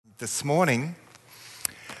This morning,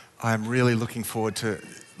 I'm really looking forward to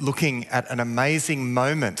looking at an amazing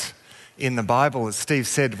moment in the Bible. As Steve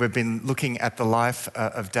said, we've been looking at the life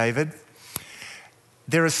of David.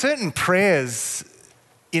 There are certain prayers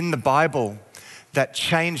in the Bible that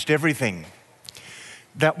changed everything.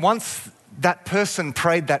 That once that person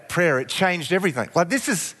prayed that prayer, it changed everything. Like, this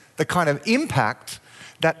is the kind of impact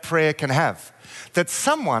that prayer can have. That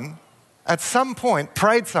someone at some point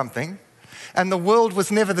prayed something and the world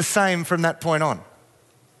was never the same from that point on.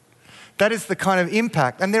 That is the kind of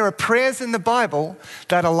impact. And there are prayers in the Bible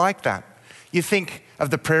that are like that. You think of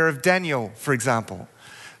the prayer of Daniel, for example,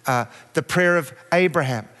 the prayer of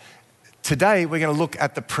Abraham. Today, we're going to look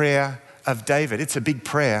at the prayer of David. It's a big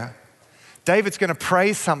prayer. David's going to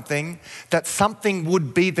pray something that something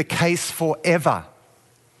would be the case forever.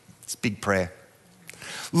 It's a big prayer.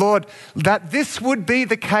 Lord, that this would be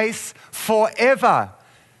the case forever.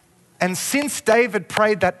 And since David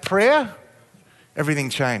prayed that prayer, everything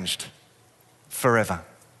changed forever.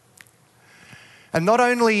 And not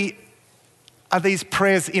only are these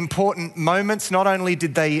prayers important moments, not only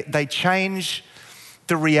did they change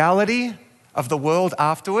the reality of the world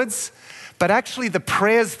afterwards, but actually the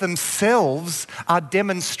prayers themselves are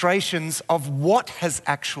demonstrations of what has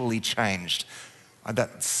actually changed.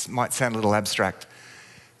 That might sound a little abstract.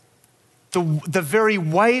 The very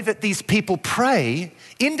way that these people pray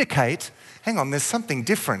indicate, hang on, there's something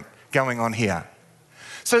different going on here.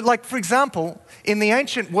 So, like, for example, in the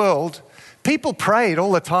ancient world, people prayed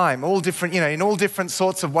all the time, all different, in all different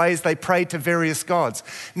sorts of ways they prayed to various gods.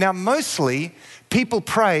 Now, mostly, people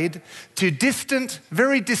prayed to distant,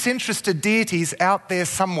 very disinterested deities out there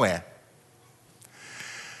somewhere.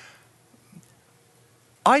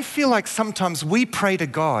 I feel like sometimes we pray to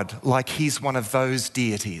God like he's one of those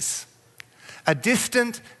deities. A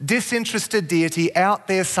distant, disinterested deity out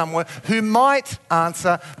there somewhere who might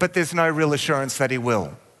answer, but there's no real assurance that he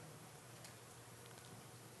will.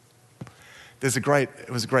 It was a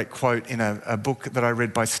great quote in a book that I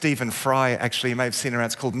read by Stephen Fry, actually, you may have seen it around,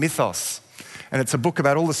 it's called Mythos. And it's a book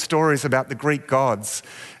about all the stories about the Greek gods.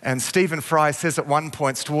 And Stephen Fry says at one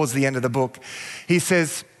point, towards the end of the book, he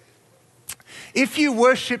says, if you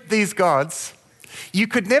worship these gods, you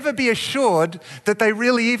could never be assured that they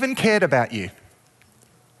really even cared about you.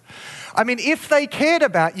 I mean, if they cared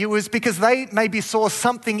about you, it was because they maybe saw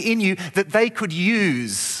something in you that they could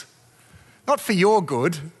use. Not for your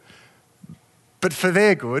good, but for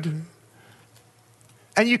their good.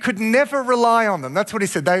 And you could never rely on them. That's what he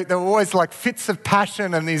said. They were always like fits of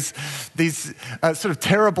passion and these sort of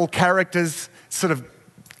terrible characters, sort of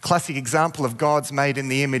classic example of gods made in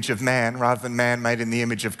the image of man rather than man made in the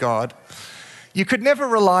image of God. You could never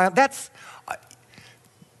rely on, that's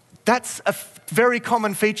a very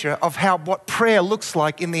common feature of what prayer looks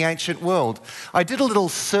like in the ancient world. I did a little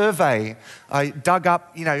survey. I dug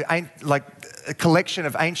up, like a collection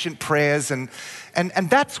of ancient prayers and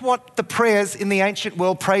that's what the prayers in the ancient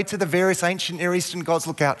world prayed to the various ancient Near Eastern gods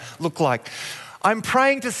look like. I'm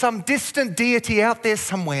praying to some distant deity out there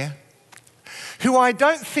somewhere who I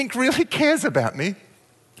don't think really cares about me.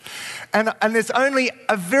 And there's only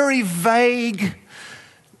a very vague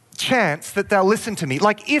chance that they'll listen to me.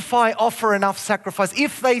 Like if I offer enough sacrifice,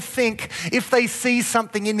 if they see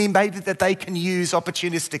something in me maybe that they can use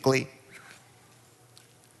opportunistically.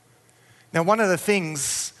 Now, one of the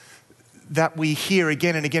things that we hear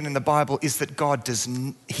again and again in the Bible is that God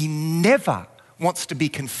he never wants to be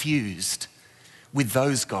confused with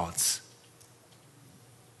those gods.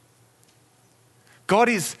 God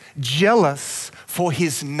is jealous for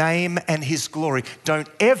his name and his glory. Don't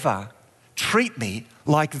ever treat me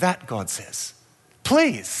like that, God says.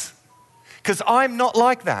 Please, because I'm not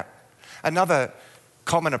like that. Another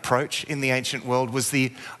common approach in the ancient world was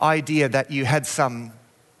the idea that you had some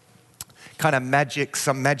kind of magic,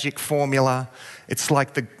 some magic formula. It's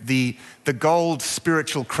like the gold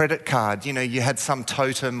spiritual credit card. You had some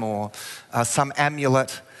totem or some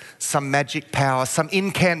amulet, some magic power, some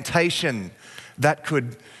incantation that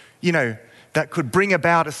could bring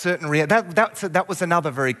about a certain reality. That was another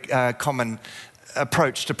very common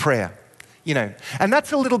approach to prayer, And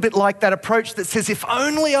that's a little bit like that approach that says, if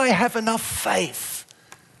only I have enough faith,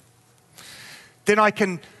 then I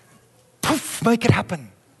can make it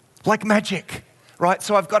happen, like magic, right?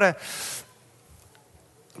 So I've got to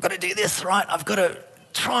do this, right? I've got to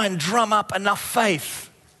try and drum up enough faith.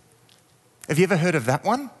 Have you ever heard of that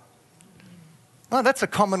one? Oh, that's a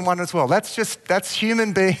common one as well. That's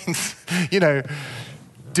human beings,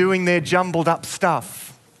 doing their jumbled up stuff.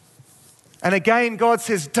 And again, God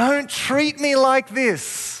says, don't treat me like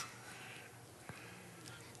this.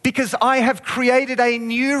 because I have created a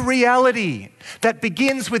new reality that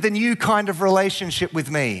begins with a new kind of relationship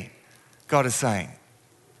with me, God is saying.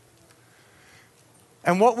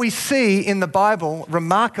 And what we see in the Bible,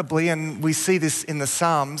 remarkably, and we see this in the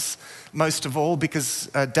Psalms most of all, because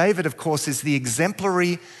David, of course, is the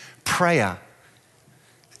exemplary prayer.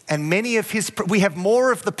 And we have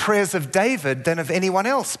more of the prayers of David than of anyone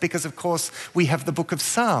else, because, of course, we have the book of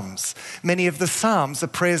Psalms. Many of the Psalms are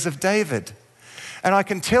prayers of David. And I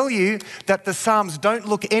can tell you that the Psalms don't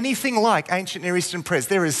look anything like ancient Near Eastern prayers.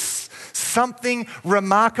 There is something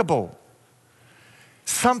remarkable,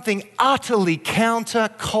 something utterly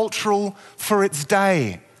counter-cultural for its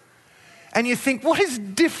day. And you think, what is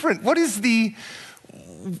different?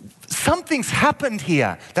 Something's happened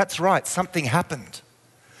here. That's right, something happened.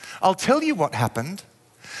 I'll tell you what happened.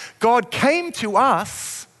 God came to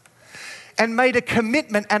us and made a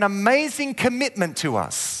commitment, an amazing commitment to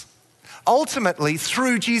us, ultimately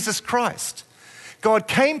through Jesus Christ. God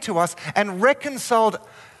came to us and reconciled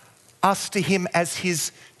us to him as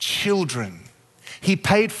his children. He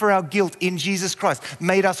paid for our guilt in Jesus Christ,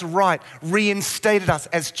 made us right, reinstated us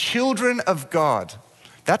as children of God.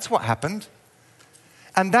 That's what happened.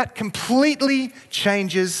 And that completely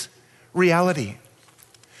changes reality.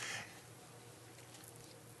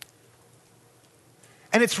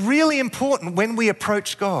 And it's really important when we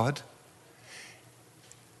approach God.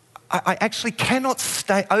 I actually cannot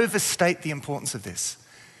overstate the importance of this.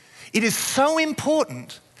 It is so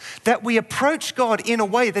important that we approach God in a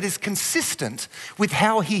way that is consistent with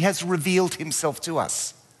how he has revealed himself to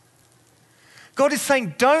us. God is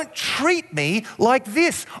saying, don't treat me like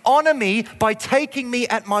this. Honor me by taking me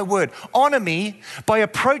at my word. Honor me by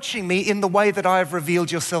approaching me in the way that I have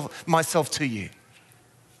revealed myself to you.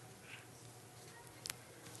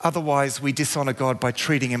 Otherwise, we dishonor God by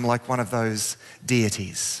treating him like one of those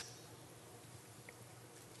deities.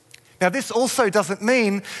 Now, this also doesn't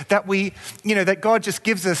mean that that God just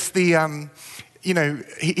gives us the,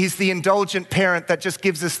 he's the indulgent parent that just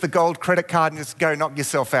gives us the gold credit card and just go knock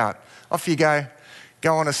yourself out. Off you go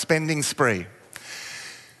on a spending spree.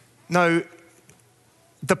 No,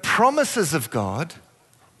 the promises of God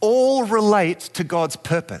all relate to God's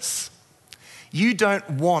purpose. You don't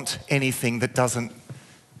want anything that doesn't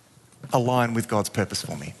align with God's purpose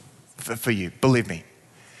for you, believe me.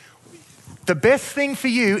 The best thing for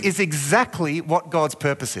you is exactly what God's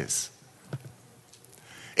purpose is.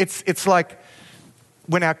 It's like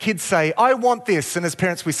when our kids say, I want this, and as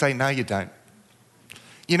parents we say, no, you don't.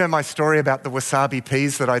 You know my story about the wasabi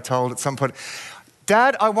peas that I told at some point.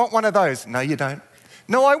 Dad, I want one of those. No, you don't.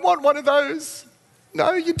 No, I want one of those.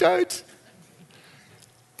 No, you don't.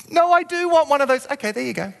 No, I do want one of those. Okay, there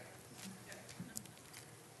you go.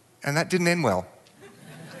 And that didn't end well.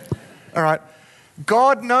 All right.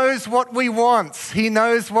 God knows what we want. He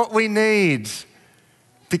knows what we need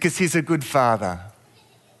because he's a good father.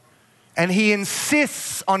 And he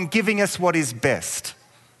insists on giving us what is best.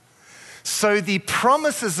 So the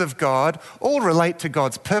promises of God all relate to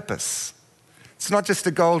God's purpose. It's not just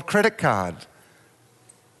a gold credit card.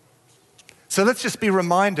 So let's just be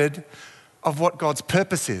reminded of what God's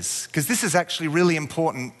purpose is, because this is actually really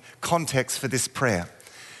important context for this prayer.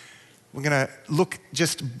 We're going to look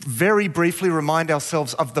just very briefly, remind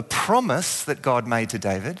ourselves of the promise that God made to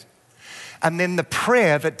David, and then the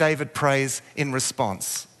prayer that David prays in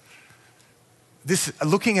response.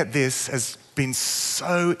 Looking at this has been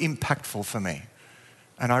so impactful for me,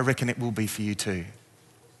 and I reckon it will be for you too.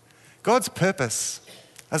 God's purpose,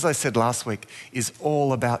 as I said last week, is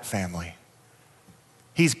all about family.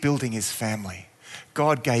 He's building his family.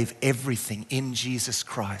 God gave everything in Jesus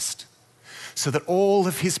Christ so that all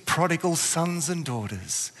of his prodigal sons and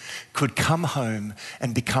daughters could come home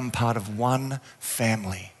and become part of one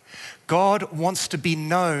family. God wants to be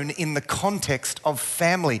known in the context of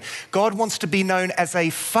family. God wants to be known as a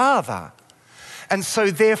father. And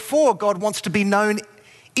so therefore, God wants to be known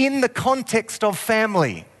in the context of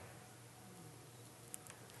family.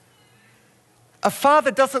 A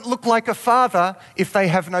father doesn't look like a father if they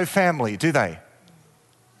have no family, do they?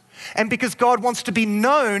 And because God wants to be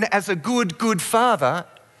known as a good, good father,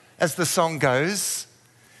 as the song goes,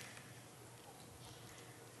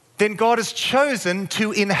 then God has chosen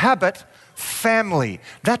to inhabit family.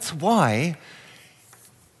 That's why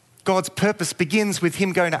God's purpose begins with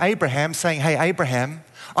him going to Abraham saying, hey, Abraham,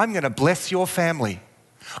 I'm going to bless your family.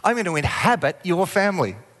 I'm going to inhabit your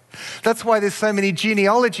family. That's why there's so many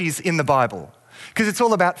genealogies in the Bible, because it's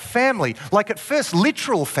all about family. Like at first,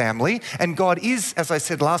 literal family, and God is, as I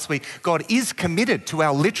said last week, God is committed to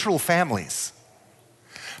our literal families.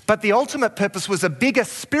 But the ultimate purpose was a bigger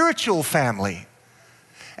spiritual family.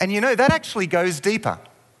 And you know, that actually goes deeper.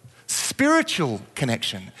 Spiritual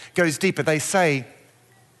connection goes deeper. They say,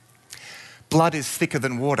 blood is thicker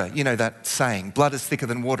than water. You know that saying, blood is thicker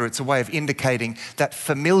than water. It's a way of indicating that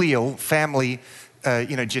familial, family,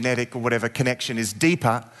 genetic or whatever connection is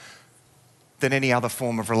deeper than any other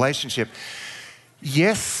form of relationship.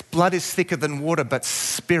 Yes, blood is thicker than water, but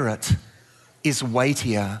spirit is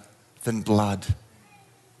weightier than blood.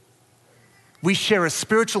 We share a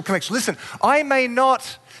spiritual connection. Listen, I may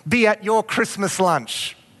not be at your Christmas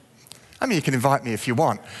lunch. I mean, you can invite me if you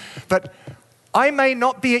want, but I may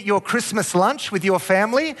not be at your Christmas lunch with your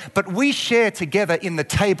family, but we share together in the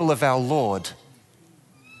table of our Lord.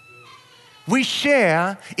 We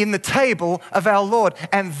share in the table of our Lord,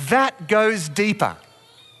 and that goes deeper.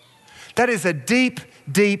 That is a deep,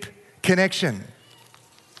 deep connection.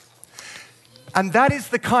 And that is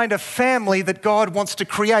the kind of family that God wants to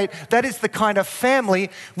create. That is the kind of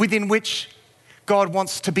family within which God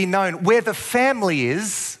wants to be known. Where the family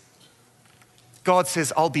is, God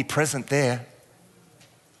says, I'll be present there.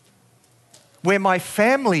 Where my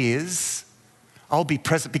family is, I'll be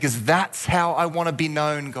present because that's how I want to be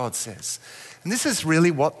known, God says. And this is really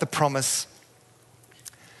what the promise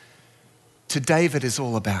to David is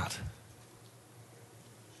all about.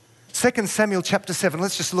 2 Samuel chapter 7,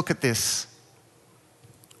 let's just look at this.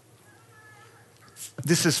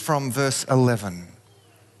 This is from verse 11.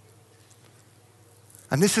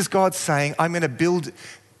 And this is God saying, I'm going to build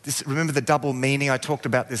this. Remember the double meaning? I talked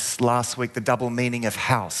about this last week, the double meaning of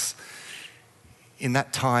house. In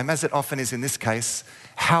that time, as it often is in this case,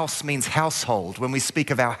 house means household. When we speak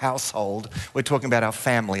of our household, we're talking about our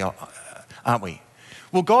family, aren't we?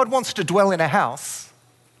 Well, God wants to dwell in a house,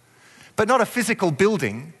 but not a physical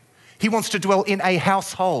building. He wants to dwell in a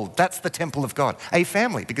household. That's the temple of God. A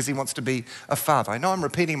family, because he wants to be a father. I know I'm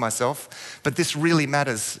repeating myself, but this really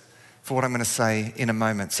matters for what I'm going to say in a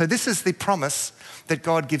moment. So this is the promise that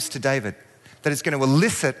God gives to David, that is going to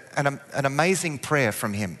elicit an amazing prayer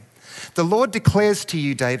from him. The Lord declares to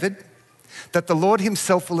you, David, that the Lord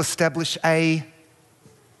himself will establish a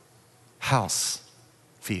house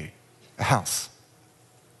for you. A house.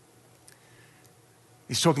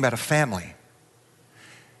 He's talking about a family.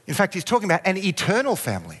 In fact, he's talking about an eternal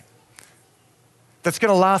family that's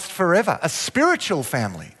going to last forever, a spiritual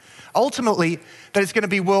family, ultimately that is going to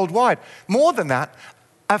be worldwide. More than that,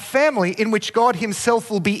 a family in which God himself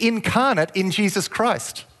will be incarnate in Jesus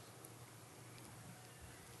Christ.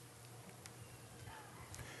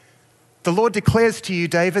 The Lord declares to you,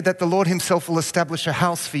 David, that the Lord himself will establish a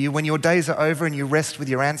house for you when your days are over and you rest with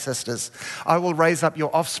your ancestors. I will raise up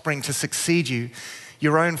your offspring to succeed you,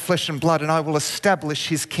 your own flesh and blood, and I will establish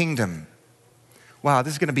his kingdom. Wow,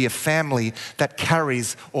 this is going to be a family that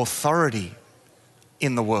carries authority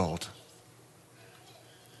in the world.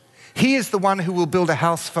 He is the one who will build a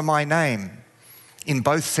house for my name in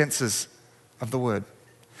both senses of the word.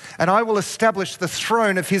 And I will establish the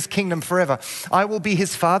throne of his kingdom forever. I will be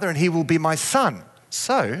his father and he will be my son.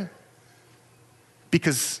 So,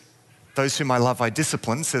 because those whom I love I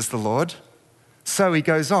discipline, says the Lord. So he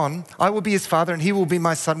goes on, I will be his father and he will be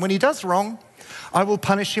my son. When he does wrong, I will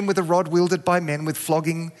punish him with a rod wielded by men, with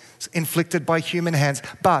flogging inflicted by human hands.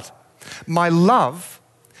 But my love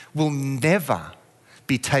will never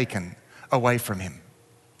be taken away from him,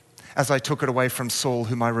 as I took it away from Saul,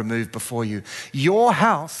 whom I removed before you. Your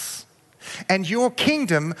house and your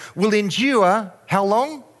kingdom will endure, how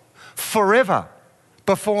long? Forever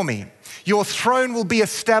before me. Your throne will be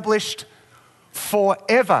established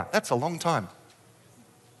forever. That's a long time.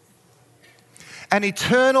 An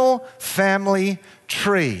eternal family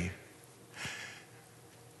tree.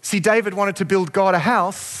 See, David wanted to build God a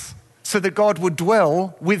house so that God would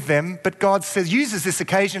dwell with them, but God uses this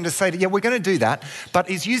occasion to say, yeah, we're going to do that, but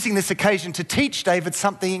he's using this occasion to teach David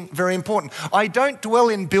something very important. I don't dwell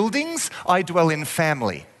in buildings, I dwell in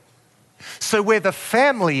family. So where the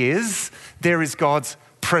family is, there is God's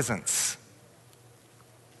presence.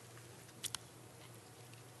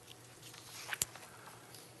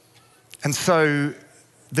 And so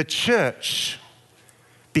the church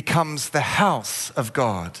becomes the house of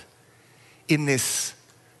God in this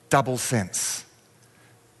double sense.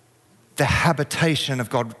 The habitation of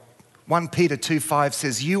God. 1 Peter 2:5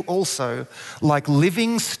 says, you also, like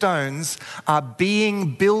living stones, are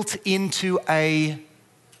being built into a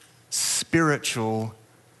spiritual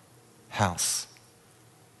house.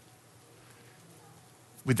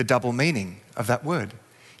 With the double meaning of that word.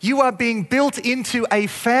 You are being built into a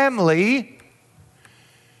family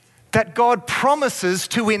that God promises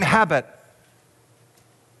to inhabit.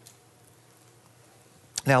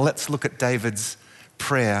 Now let's look at David's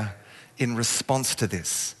prayer in response to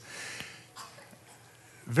this.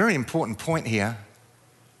 Very important point here.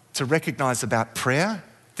 to recognize about prayer,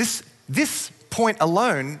 this point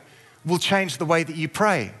alone will change the way that you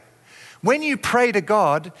pray. When you pray to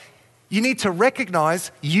God, you need to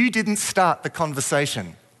recognize you didn't start the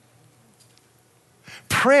conversation.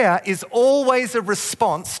 Prayer is always a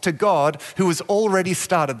response to God who has already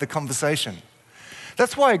started the conversation.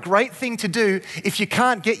 That's why a great thing to do if you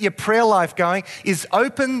can't get your prayer life going is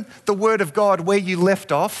open the Word of God where you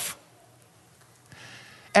left off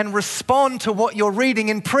and respond to what you're reading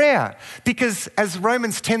in prayer. Because as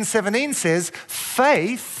Romans 10:17 says,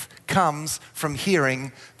 faith comes from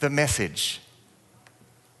hearing the message.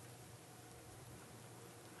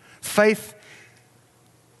 Faith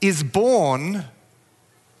is born.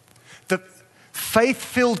 The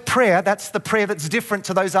faith-filled prayer, that's the prayer that's different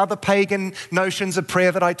to those other pagan notions of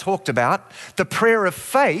prayer that I talked about. The prayer of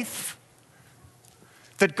faith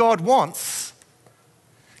that God wants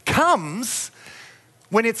comes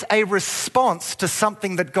when it's a response to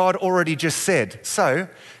something that God already just said. So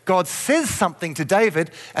God says something to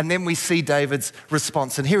David, and then we see David's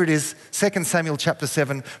response. And here it is, 2 Samuel chapter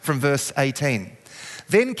 7 from verse 18.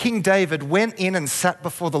 Then King David went in and sat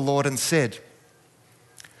before the Lord and said,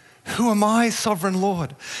 "Who am I, sovereign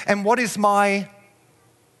Lord? And what is my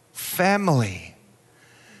family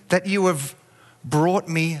that you have brought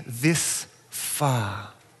me this far?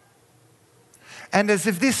 And as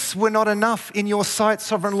if this were not enough in your sight,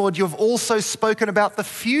 sovereign Lord, you have also spoken about the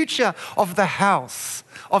future of the house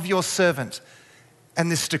of your servant.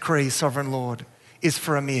 And this decree, sovereign Lord, is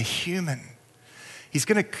for a mere human." He's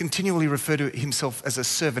going to continually refer to himself as a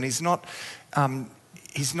servant. This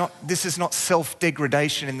is not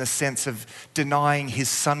self-degradation in the sense of denying his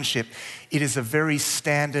sonship. It is a very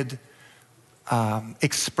standard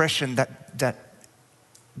expression that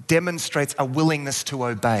demonstrates a willingness to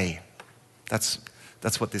obey. That's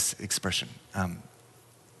what this expression.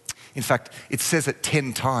 In fact, it says it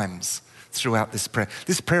 10 times throughout this prayer.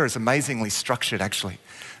 This prayer is amazingly structured, actually.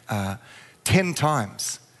 10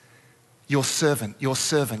 times. Your servant, your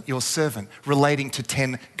servant, your servant, relating to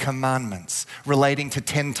 10 commandments, relating to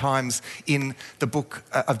 10 times in the book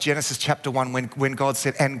of Genesis chapter 1 when God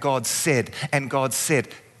said, and God said, and God said,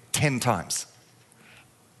 10 times.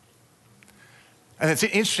 And it's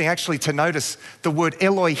interesting actually to notice the word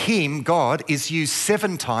Elohim, God, is used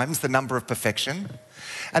 7 times, the number of perfection.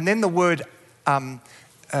 And then the word Adonai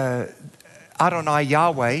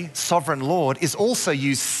Yahweh, sovereign Lord, is also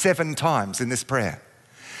used 7 times in this prayer.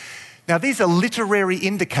 Now, these are literary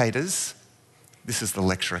indicators. This is the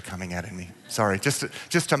lecturer coming out at me. Sorry,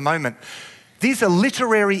 just a moment. These are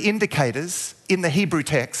literary indicators in the Hebrew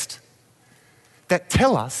text that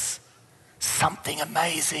tell us something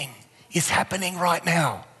amazing is happening right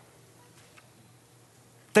now.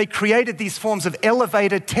 They created these forms of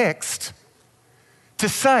elevated text to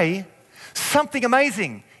say something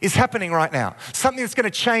amazing is happening right now, something that's going to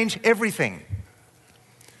change everything.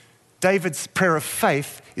 David's prayer of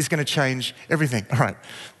faith is going to change everything. All right,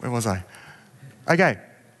 where was I? Okay,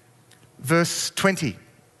 verse 20.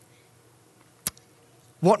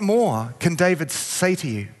 What more can David say to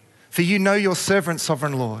you? For you know your servant,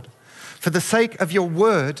 sovereign Lord. For the sake of your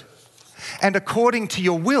word and according to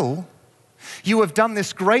your will, you have done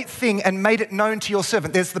this great thing and made it known to your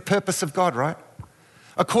servant. There's the purpose of God, right?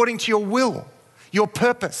 According to your will, your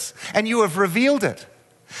purpose, and you have revealed it.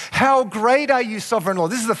 How great are you, sovereign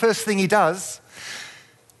Lord? This is the first thing he does.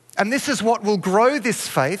 And this is what will grow this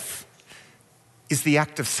faith, is the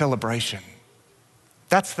act of celebration.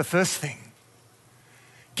 That's the first thing.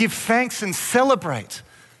 Give thanks and celebrate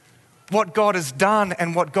what God has done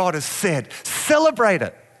and what God has said. Celebrate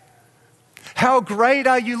it. How great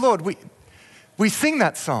are you, Lord? We sing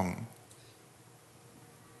that song.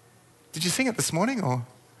 Did you sing it this morning? Or?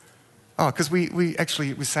 Oh, because we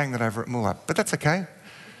sang that over at Moolap, but that's okay.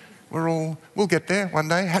 We'll get there one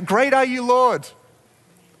day. How great are you, Lord?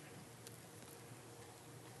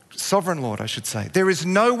 Sovereign Lord, I should say. There is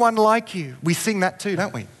no one like you. We sing that too,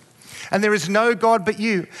 don't we? And there is no God but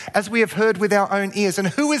you, as we have heard with our own ears. And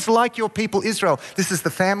who is like your people Israel? This is the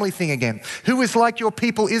family thing again. Who is like your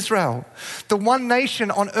people Israel? The one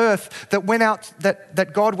nation on earth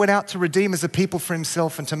that God went out to redeem as a people for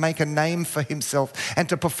himself and to make a name for himself and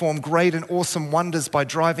to perform great and awesome wonders by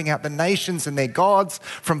driving out the nations and their gods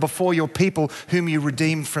from before your people whom you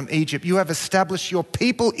redeemed from Egypt. You have established your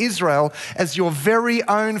people Israel as your very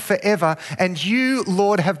own forever, and you,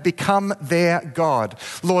 Lord, have become their God.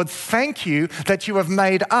 Lord, thank you that you have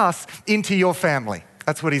made us into your family.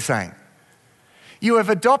 That's what he's saying. You have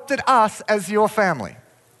adopted us as your family.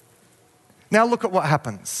 Now look at what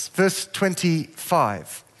happens. Verse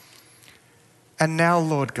 25. And now,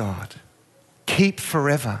 Lord God, keep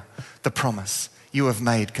forever the promise you have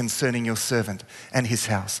made concerning your servant and his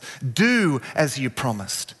house. Do as you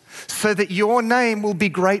promised, so that your name will be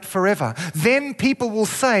great forever. Then people will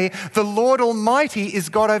say, the Lord Almighty is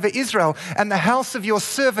God over Israel, and the house of your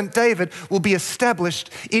servant David will be established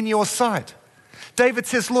in your sight. David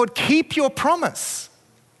says, Lord, keep your promise.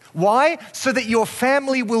 Why? So that your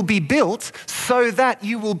family will be built, so that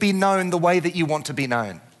you will be known the way that you want to be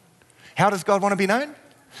known. How does God want to be known?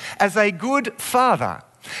 As a good father.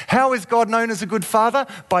 How is God known as a good father?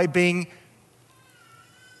 By being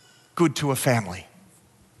good to a family.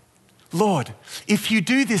 Lord, if you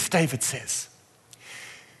do this, David says,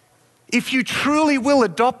 if you truly will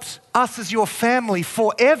adopt us as your family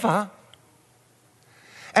forever,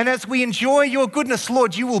 and as we enjoy your goodness,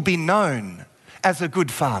 Lord, you will be known as a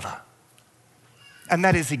good father. And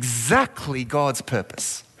that is exactly God's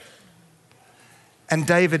purpose. And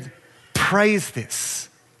David prays this.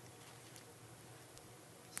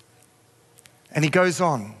 And he goes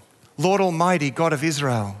on, Lord Almighty, God of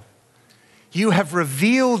Israel, you have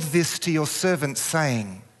revealed this to your servant,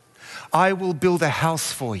 saying, I will build a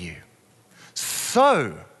house for you.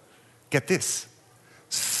 So, get this,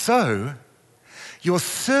 so your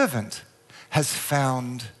servant has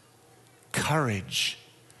found courage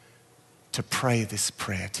to pray this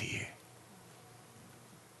prayer to you.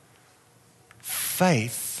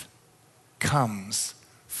 Faith comes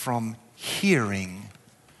from hearing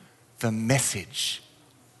the message.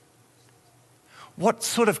 What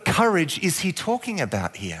sort of courage is he talking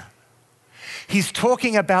about here? He's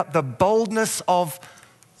talking about the boldness of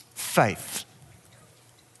faith.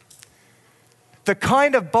 The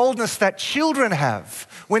kind of boldness that children have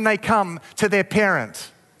when they come to their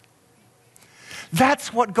parent.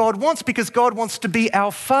 That's what God wants, because God wants to be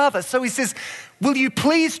our Father. So he says, will you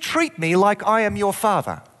please treat me like I am your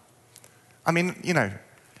Father? I mean,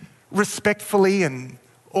 respectfully and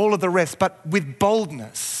all of the rest, but with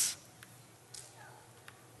boldness.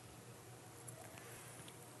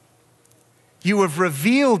 You have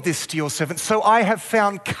revealed this to your servant, so I have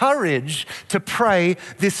found courage to pray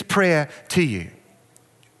this prayer to you.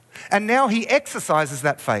 And now he exercises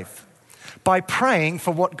that faith by praying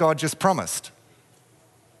for what God just promised.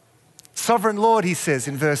 Sovereign Lord, he says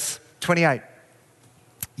in verse 28,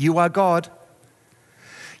 you are God.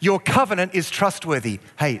 Your covenant is trustworthy.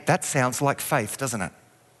 Hey, that sounds like faith, doesn't it?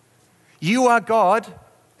 You are God,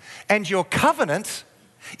 and your covenant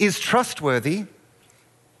is trustworthy,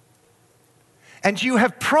 and you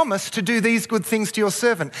have promised to do these good things to your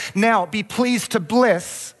servant. Now be pleased to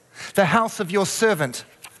bless the house of your servant,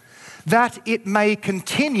 that it may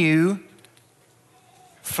continue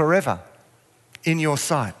forever in your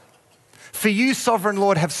sight. For you, sovereign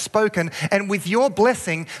Lord, have spoken, and with your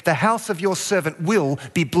blessing, the house of your servant will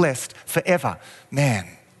be blessed forever. Man,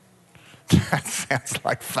 that sounds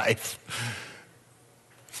like faith.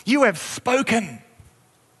 You have spoken.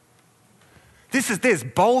 There's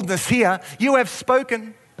boldness here. You have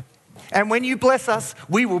spoken. And when you bless us,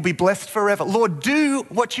 we will be blessed forever. Lord, do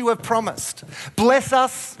what you have promised. Bless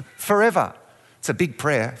us forever. It's a big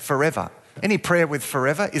prayer, forever. Any prayer with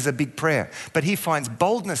forever is a big prayer. But he finds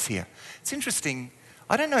boldness here. It's interesting.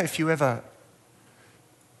 I don't know if it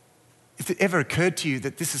ever occurred to you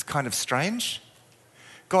that this is kind of strange.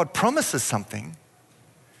 God promises something,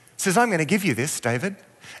 says, I'm going to give you this, David.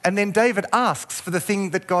 And then David asks for the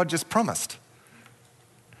thing that God just promised.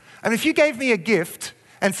 And if you gave me a gift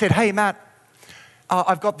and said, hey, Matt,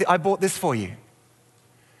 I bought this for you,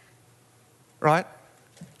 right?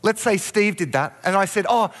 Let's say Steve did that, and I said,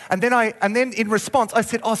 and then in response, I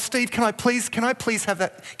said, Steve, can I please have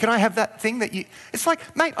that? Can I have that thing that you? It's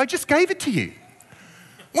like, mate, I just gave it to you.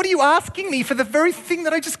 What are you asking me for the very thing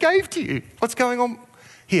that I just gave to you? What's going on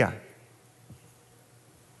here?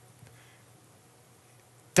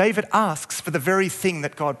 David asks for the very thing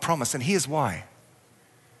that God promised, and here's why.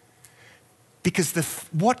 Because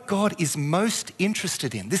what God is most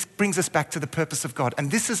interested in, this brings us back to the purpose of God, and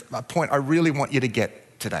this is a point I really want you to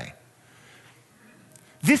get today.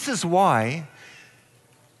 This is why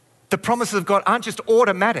the promises of God aren't just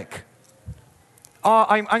automatic.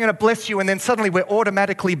 I'm going to bless you, and then suddenly we're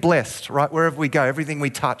automatically blessed, right? Wherever we go, everything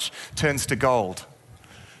we touch turns to gold.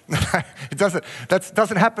 It doesn't. That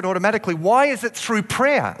doesn't happen automatically. Why is it through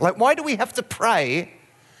prayer? Like, why do we have to pray?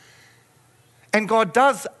 And God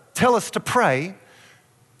does tell us to pray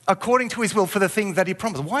according to his will for the thing that he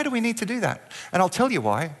promised. Why do we need to do that? And I'll tell you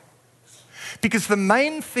why. Because the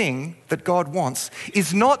main thing that God wants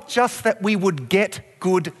is not just that we would get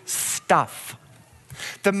good stuff.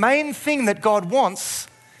 The main thing that God wants,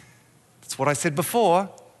 that's what I said before,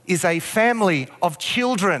 is a family of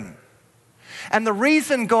children. And the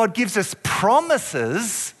reason God gives us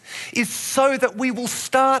promises is so that we will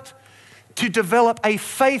start to develop a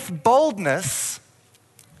faith boldness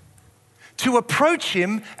to approach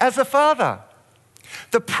him as a father.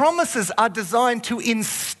 The promises are designed to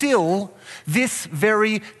instill this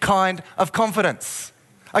very kind of confidence.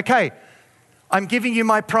 Okay, I'm giving you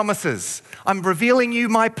my promises. I'm revealing you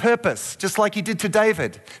my purpose, just like he did to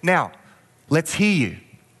David. Now, let's hear you.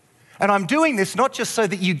 And I'm doing this not just so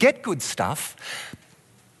that you get good stuff,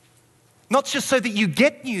 not just so that you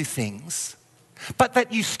get new things, but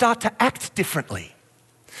that you start to act differently.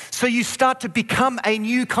 So you start to become a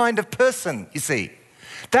new kind of person, you see.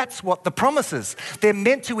 That's what the promises. They're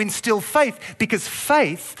meant to instill faith, because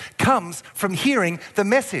faith comes from hearing the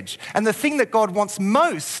message. And the thing that God wants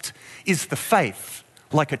most is the faith,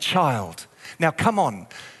 like a child. Now come on,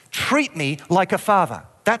 treat me like a father.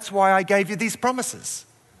 That's why I gave you these promises.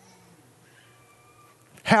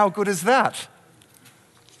 How good is that?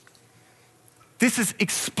 This is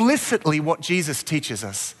explicitly what Jesus teaches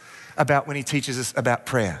us about when he teaches us about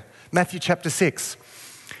prayer. Matthew chapter 6.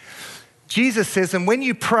 Jesus says, and when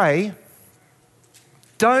you pray,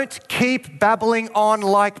 don't keep babbling on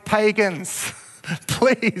like pagans.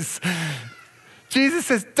 Please. Jesus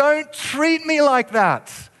says, don't treat me like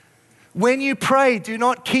that. When you pray, do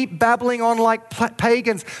not keep babbling on like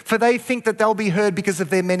pagans, for they think that they'll be heard because of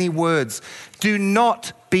their many words. Do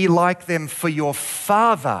not be like them, for your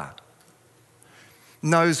Father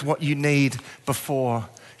knows what you need before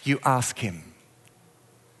you ask him.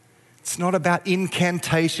 It's not about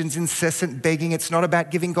incantations, incessant begging. It's not about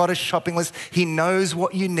giving God a shopping list. He knows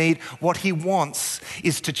what you need. What he wants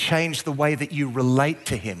is to change the way that you relate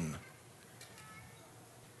to him.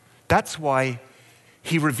 That's why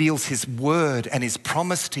he reveals his word and his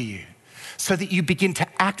promise to you, so that you begin to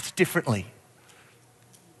act differently.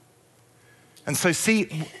 And so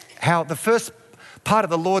see how the first part of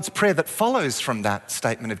the Lord's Prayer that follows from that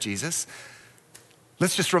statement of Jesus,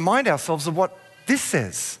 let's just remind ourselves of what this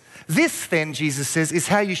says. This then, Jesus says, is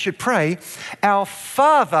how you should pray: our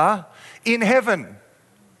Father in heaven,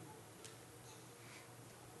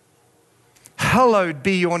 hallowed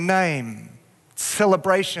be your name.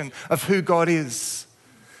 Celebration of who God is.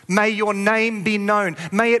 May your name be known.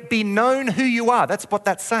 May it be known who you are. That's what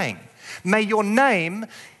that's saying. May your name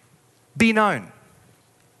be known.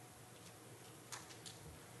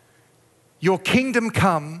 Your kingdom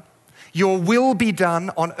come, your will be done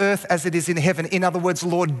on earth as it is in heaven. In other words,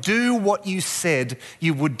 Lord, do what you said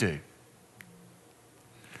you would do.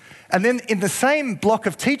 And then in the same block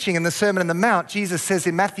of teaching in the Sermon on the Mount, Jesus says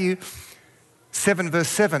in Matthew 7 verse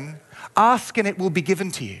 7, ask and it will be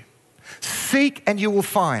given to you. Seek and you will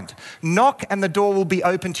find. Knock and the door will be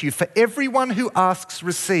open to you. For everyone who asks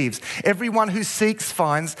receives. Everyone who seeks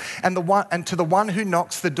finds. And to the one who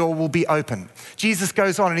knocks, the door will be open. Jesus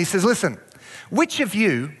goes on and he says, listen, which of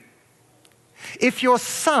you, if your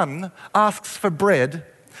son asks for bread,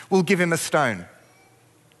 will give him a stone?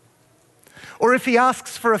 Or if he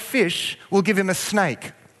asks for a fish, will give him a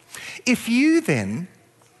snake? If you then,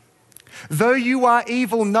 though you are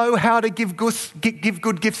evil, know how to give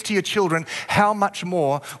good gifts to your children, how much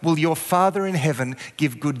more will your Father in heaven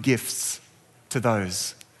give good gifts to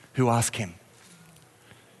those who ask him?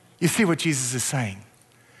 You see what Jesus is saying?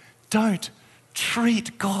 Don't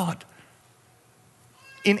treat God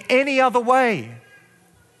in any other way.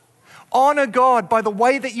 Honor God by the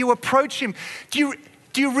way that you approach him. Do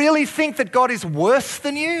you really think that God is worse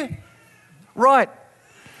than you? Right.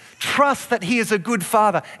 Trust that he is a good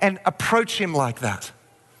father and approach him like that.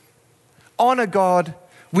 Honor God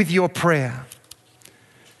with your prayer.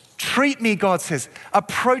 Treat me, God says,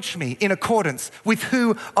 approach me in accordance with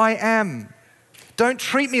who I am. Don't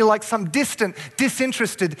treat me like some distant,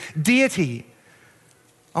 disinterested deity.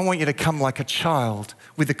 I want you to come like a child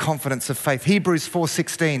with the confidence of faith. Hebrews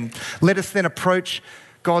 4:16. Let us then approach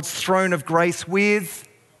God's throne of grace with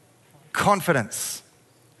confidence,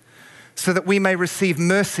 so that we may receive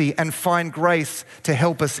mercy and find grace to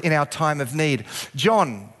help us in our time of need.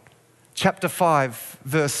 John chapter 5,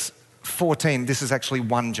 verse 14. This is actually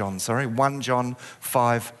 1 John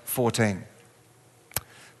 5:14.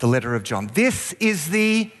 The letter of John. This is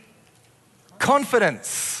the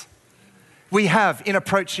confidence we have in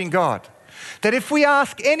approaching God, that if we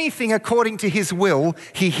ask anything according to his will,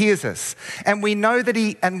 he hears us. And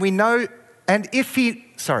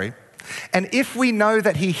if we know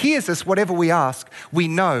that he hears us, whatever we ask, we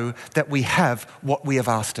know that we have what we have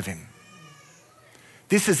asked of him.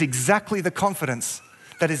 This is exactly the confidence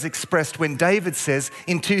that is expressed when David says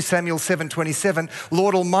in 2 Samuel 7:27,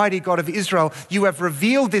 Lord Almighty God of Israel, you have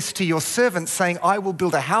revealed this to your servant, saying, I will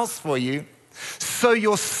build a house for you. So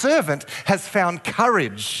your servant has found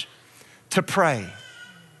courage to pray.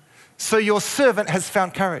 So your servant has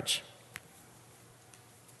found courage.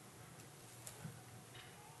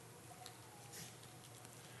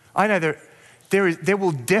 I know there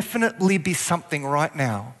will definitely be something right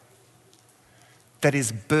now that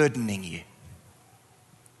is burdening you,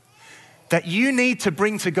 that you need to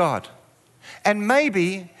bring to God. And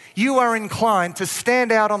maybe you are inclined to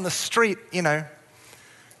stand out on the street, stand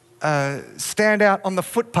out on the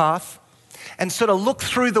footpath and sort of look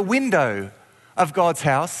through the window of God's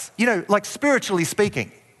house, like spiritually speaking,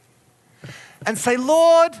 and say,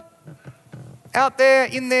 Lord, out there,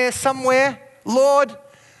 in there somewhere, Lord,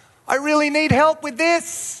 I really need help with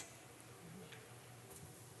this.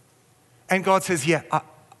 And God says, yeah,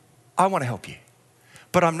 I want to help you,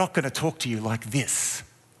 but I'm not going to talk to you like this.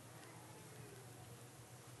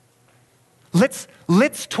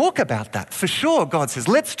 Let's talk about that. For sure, God says,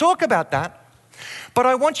 let's talk about that. But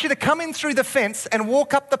I want you to come in through the fence and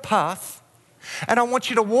walk up the path, and I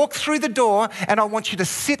want you to walk through the door, and I want you to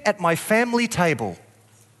sit at my family table.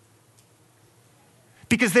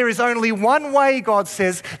 Because there is only one way, God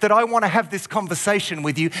says, that I want to have this conversation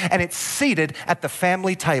with you, and it's seated at the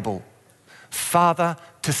family table. Father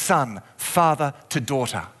to son, father to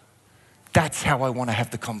daughter. That's how I want to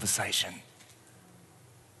have the conversation.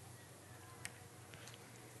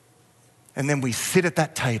 And then we sit at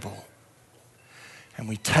that table and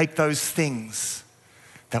we take those things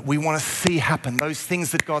that we want to see happen, those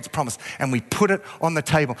things that God's promised, and we put it on the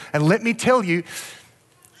table. And let me tell you,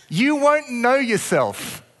 you won't know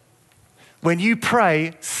yourself when you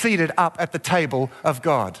pray seated up at the table of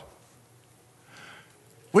God.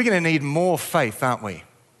 We're going to need more faith, aren't we?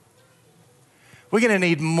 We're going to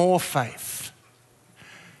need more faith.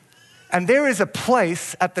 And there is a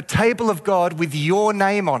place at the table of God with your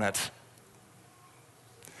name on it.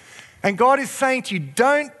 And God is saying to you,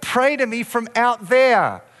 don't pray to me from out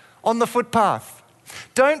there on the footpath.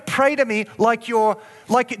 Don't pray to me like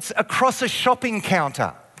it's across a shopping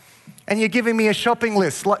counter and you're giving me a shopping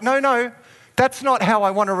list. No, that's not how I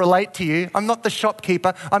want to relate to you. I'm not the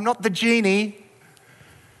shopkeeper. I'm not the genie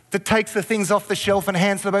that takes the things off the shelf and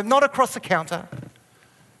hands them over. Not across a counter.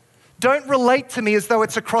 Don't relate to me as though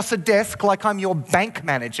it's across a desk like I'm your bank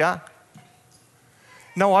manager.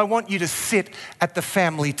 No, I want you to sit at the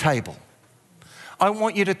family table. I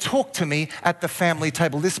want you to talk to me at the family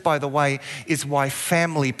table. This, by the way, is why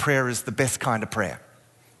family prayer is the best kind of prayer.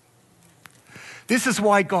 This is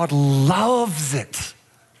why God loves it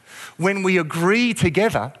when we agree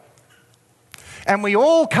together and we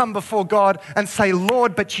all come before God and say,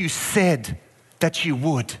 Lord, but you said that you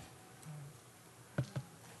would.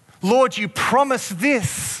 Lord, you promised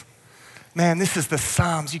this. Man, this is the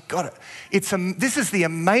Psalms. You got it. This is the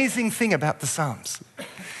amazing thing about the Psalms,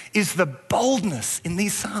 is the boldness in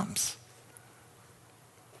these Psalms.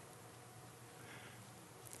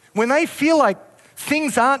 When they feel like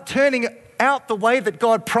things aren't turning out the way that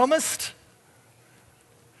God promised,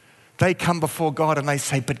 they come before God and they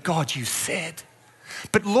say, but God, you said.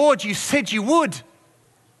 But Lord, you said you would.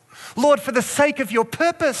 Lord, for the sake of your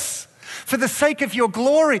purpose, for the sake of your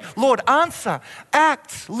glory, Lord, answer,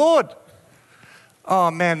 act, Lord.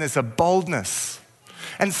 Oh man, there's a boldness.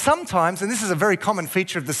 And sometimes, and this is a very common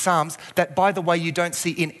feature of the Psalms, that by the way, you don't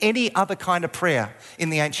see in any other kind of prayer in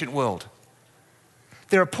the ancient world.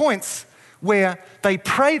 There are points where they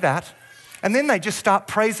pray that and then they just start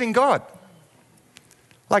praising God.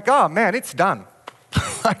 Like, oh man, it's done.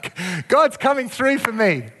 Like, God's coming through for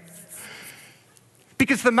me.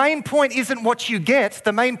 Because the main point isn't what you get,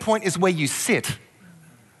 the main point is where you sit.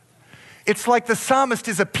 It's like the psalmist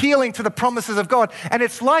is appealing to the promises of God. And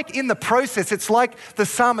it's like in the process, it's like the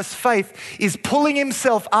psalmist's faith is pulling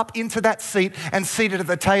himself up into that seat and seated at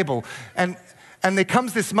the table. And there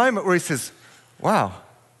comes this moment where he says, wow,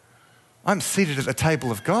 I'm seated at the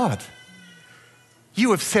table of God.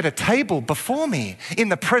 You have set a table before me in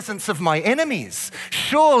the presence of my enemies.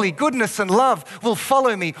 Surely goodness and love will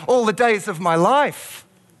follow me all the days of my life.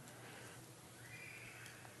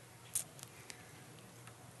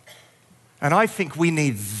 And I think we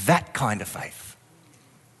need that kind of faith.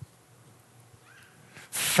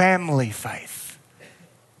 Family faith.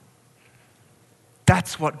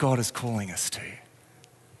 That's what God is calling us to. I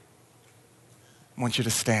want you to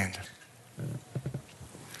stand.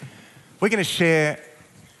 We're going to share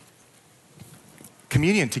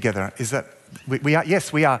communion together. Is that, we are?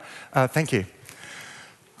 Yes, we are. Thank you.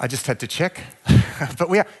 I just had to check. But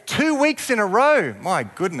we are 2 weeks in a row. My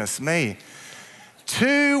goodness me.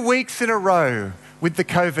 2 weeks in a row with the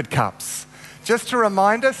COVID cups. Just to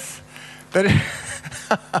remind us that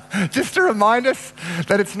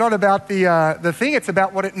it's not about the thing, it's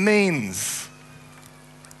about what it means.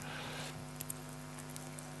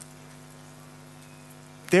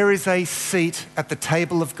 There is a seat at the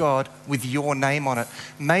table of God with your name on it.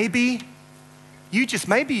 Maybe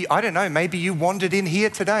I don't know, maybe you wandered in here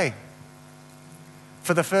today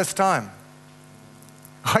for the first time.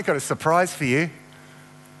 I got a surprise for you.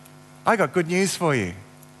 I got good news for you.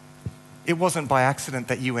 It wasn't by accident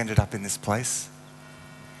that you ended up in this place.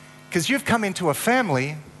 Because you've come into a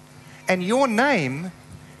family and your name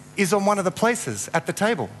is on one of the places at the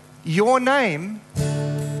table. Your name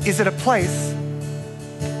is at a place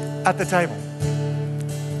at the table.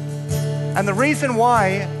 And the reason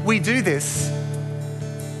why we do this,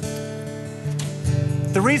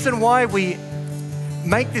 the reason why we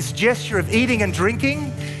make this gesture of eating and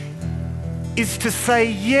drinking is to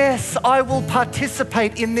say, yes, I will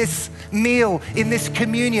participate in this meal, in this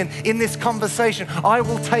communion, in this conversation. I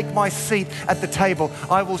will take my seat at the table.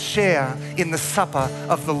 I will share in the supper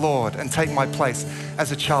of the Lord and take my place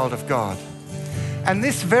as a child of God. And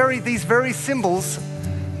these very symbols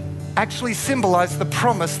actually symbolize the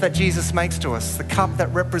promise that Jesus makes to us. The cup that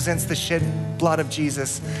represents the shed blood of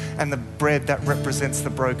Jesus and the bread that represents the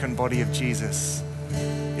broken body of Jesus.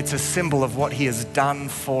 It's a symbol of what he has done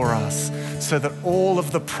for us so that all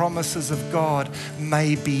of the promises of God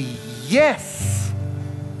may be yes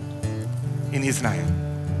in his name.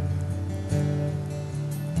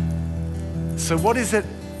 So what is it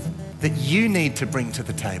that you need to bring to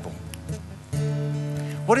the table?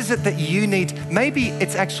 What is it that you need? Maybe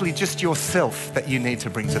it's actually just yourself that you need to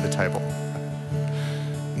bring to the table.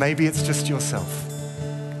 Maybe it's just yourself.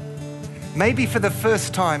 Maybe for the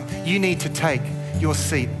first time, you need to take your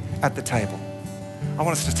seat at the table. I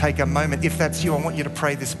want us to take a moment. If that's you, I want you to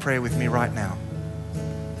pray this prayer with me right now.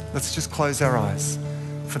 Let's just close our eyes.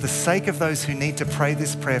 For the sake of those who need to pray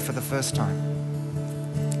this prayer for the first time,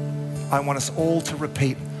 I want us all to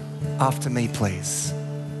repeat after me, please.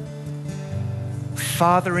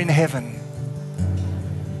 Father in heaven,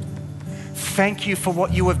 thank you for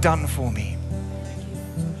what you have done for me.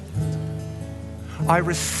 I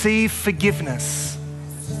receive forgiveness.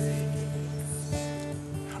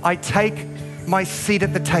 I take my seat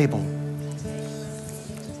at the table.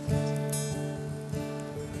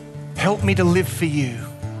 Help me to live for you.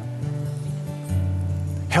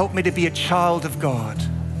 Help me to be a child of God.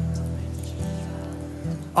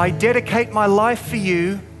 I dedicate my life for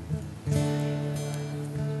you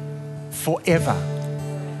forever.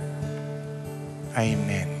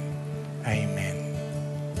 Amen. Amen.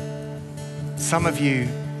 Some of you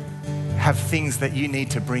have things that you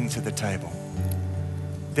need to bring to the table.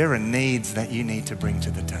 There are needs that you need to bring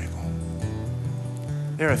to the table.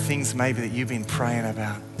 There are things maybe that you've been praying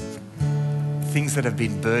about, things that have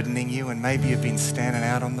been burdening you, and maybe you've been standing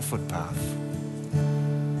out on the footpath.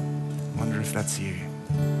 Wonder if that's you.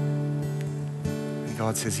 And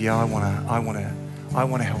God says, yeah, I want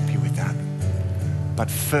to help you with that. But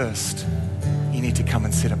first, you need to come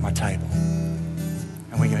and sit at my table.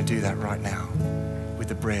 And we're going to do that right now with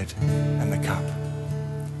the bread and the cup.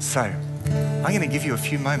 So, I'm going to give you a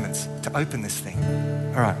few moments to open this thing.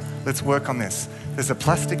 All right, let's work on this. There's a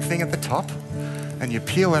plastic thing at the top, and you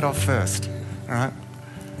peel that off first. All right?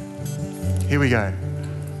 Here we go.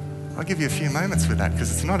 I'll give you a few moments with that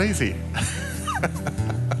because it's not easy.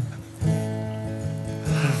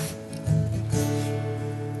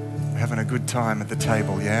 We're having a good time at the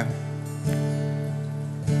table, yeah?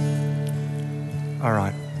 All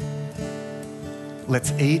right.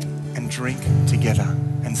 Let's eat and drink together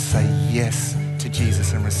and say yes to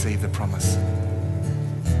Jesus and receive the promise.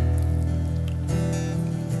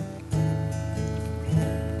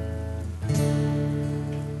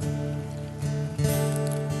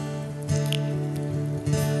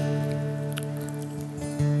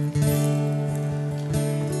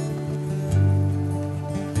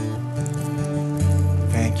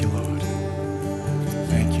 Thank you, Lord.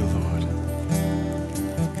 Thank you, Lord.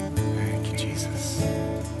 Thank you, Jesus.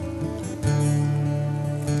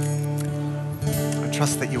 I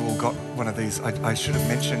trust that you all got one of these. I should have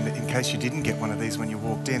mentioned, in case you didn't get one of these when you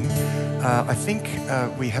walked in, I think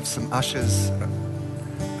we have some ushers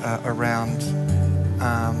around.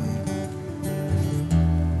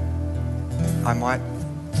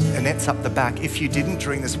 Annette's up the back. If you didn't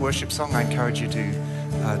during this worship song, I encourage you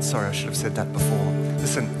to, sorry, I should have said that before.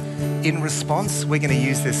 Listen, in response, we're going to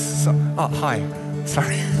use this. Oh, hi.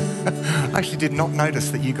 Sorry. I actually did not notice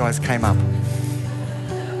that you guys came up.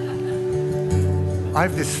 I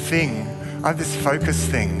have this focus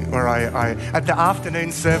thing where I at the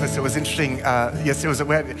afternoon service, it was interesting. Yes,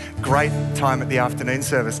 we had a great time at the afternoon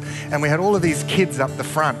service, and we had all of these kids up the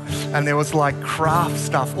front, and there was like craft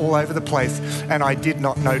stuff all over the place, and I did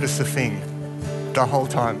not notice a thing the whole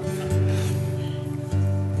time.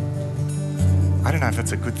 I I don't know if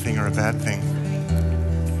it's a good thing or a bad thing.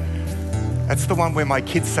 That's the one where my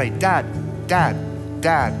kids say, Dad, Dad,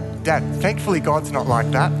 Dad, Dad. Thankfully, God's not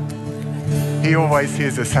like that. He always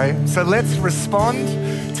hears us, hey? So let's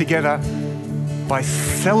respond together by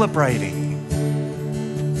celebrating.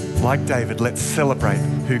 Like David, let's celebrate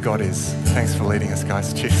who God is. Thanks for leading us,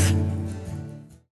 guys. Cheers.